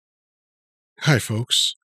Hi,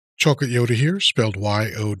 folks. Chocolate Yoda here, spelled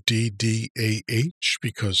Yodddah,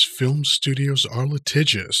 because film studios are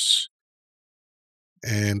litigious.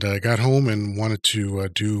 And I got home and wanted to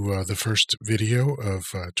do the first video of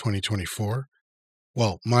 2024.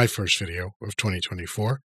 Well, my first video of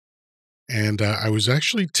 2024. And I was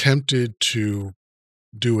actually tempted to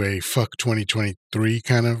do a fuck 2023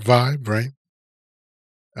 kind of vibe, right?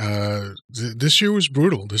 This year was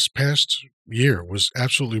brutal. This past year was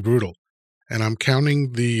absolutely brutal. And I'm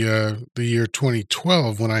counting the year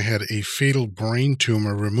 2012 when I had a fatal brain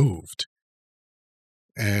tumor removed.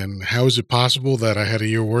 And how is it possible that I had a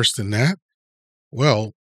year worse than that?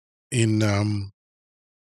 Well, in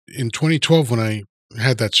 2012 when I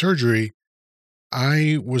had that surgery,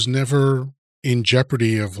 I was never in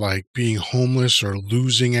jeopardy of like being homeless or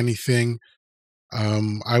losing anything.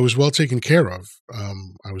 I was well taken care of.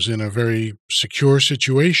 I was in a very secure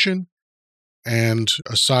situation. And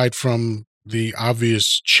aside from the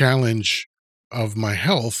obvious challenge of my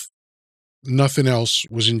health, nothing else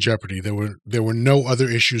was in jeopardy. There were no other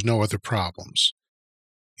issues, no other problems.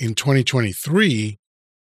 In 2023,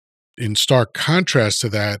 in stark contrast to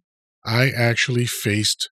that, I actually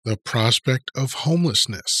faced the prospect of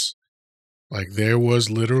homelessness. Like there was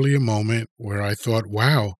literally a moment where I thought,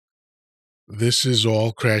 wow, this is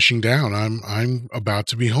all crashing down. I'm about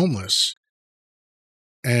to be homeless.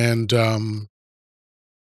 And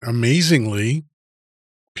amazingly,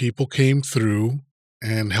 people came through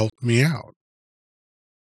and helped me out.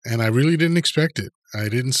 And I really didn't expect it. I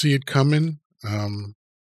didn't see it coming.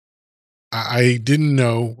 I didn't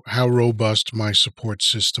know how robust my support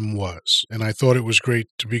system was. And I thought it was great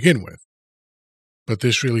to begin with. But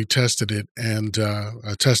this really tested it, and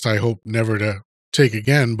a test I hope never to take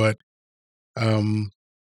again. But um,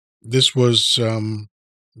 this was an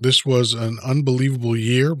unbelievable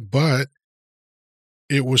year, but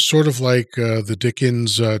it was sort of like the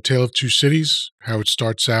Dickens Tale of Two Cities, how it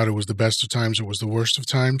starts out, it was the best of times, it was the worst of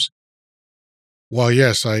times. While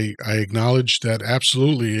yes, I acknowledge that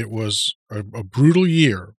absolutely it was a brutal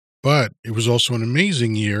year, but it was also an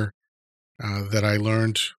amazing year that I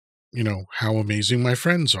learned, how amazing my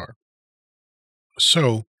friends are.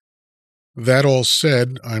 So that all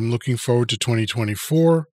said, I'm looking forward to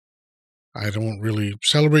 2024. I don't really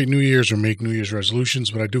celebrate New Year's or make New Year's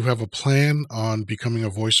resolutions, but I do have a plan on becoming a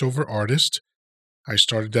voiceover artist. I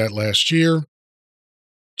started that last year,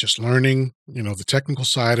 just learning, the technical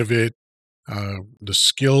side of it, the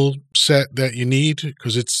skill set that you need,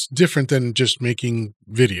 because it's different than just making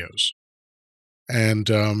videos. And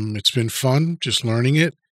it's been fun just learning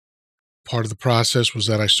it. Part of the process was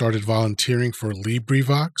that I started volunteering for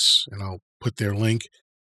LibriVox, and I'll put their link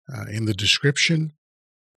in the description.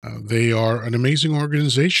 They are an amazing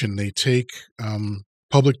organization. They take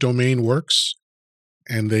public domain works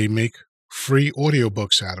and they make free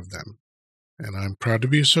audiobooks out of them. And I'm proud to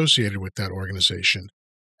be associated with that organization.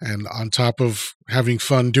 And on top of having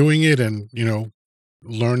fun doing it and,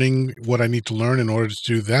 learning what I need to learn in order to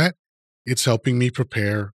do that, it's helping me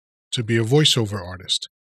prepare to be a voiceover artist.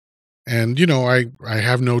 And, I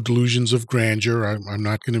have no delusions of grandeur. I'm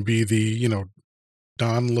not going to be the,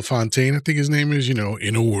 Don LaFontaine, I think his name is,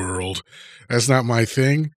 in a world. That's not my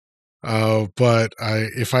thing. But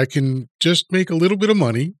if I can just make a little bit of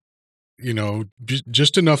money,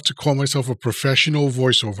 just enough to call myself a professional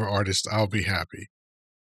voiceover artist, I'll be happy.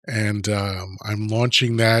 And I'm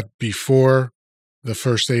launching that before the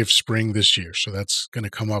first day of spring this year. So that's going to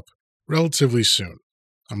come up relatively soon.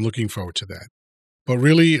 I'm looking forward to that. But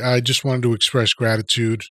really, I just wanted to express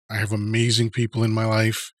gratitude. I have amazing people in my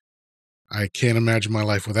life. I can't imagine my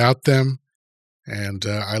life without them. And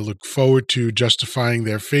I look forward to justifying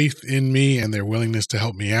their faith in me and their willingness to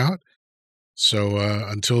help me out. So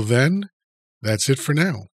until then, that's it for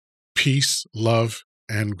now. Peace, love,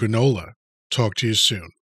 and granola. Talk to you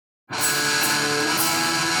soon.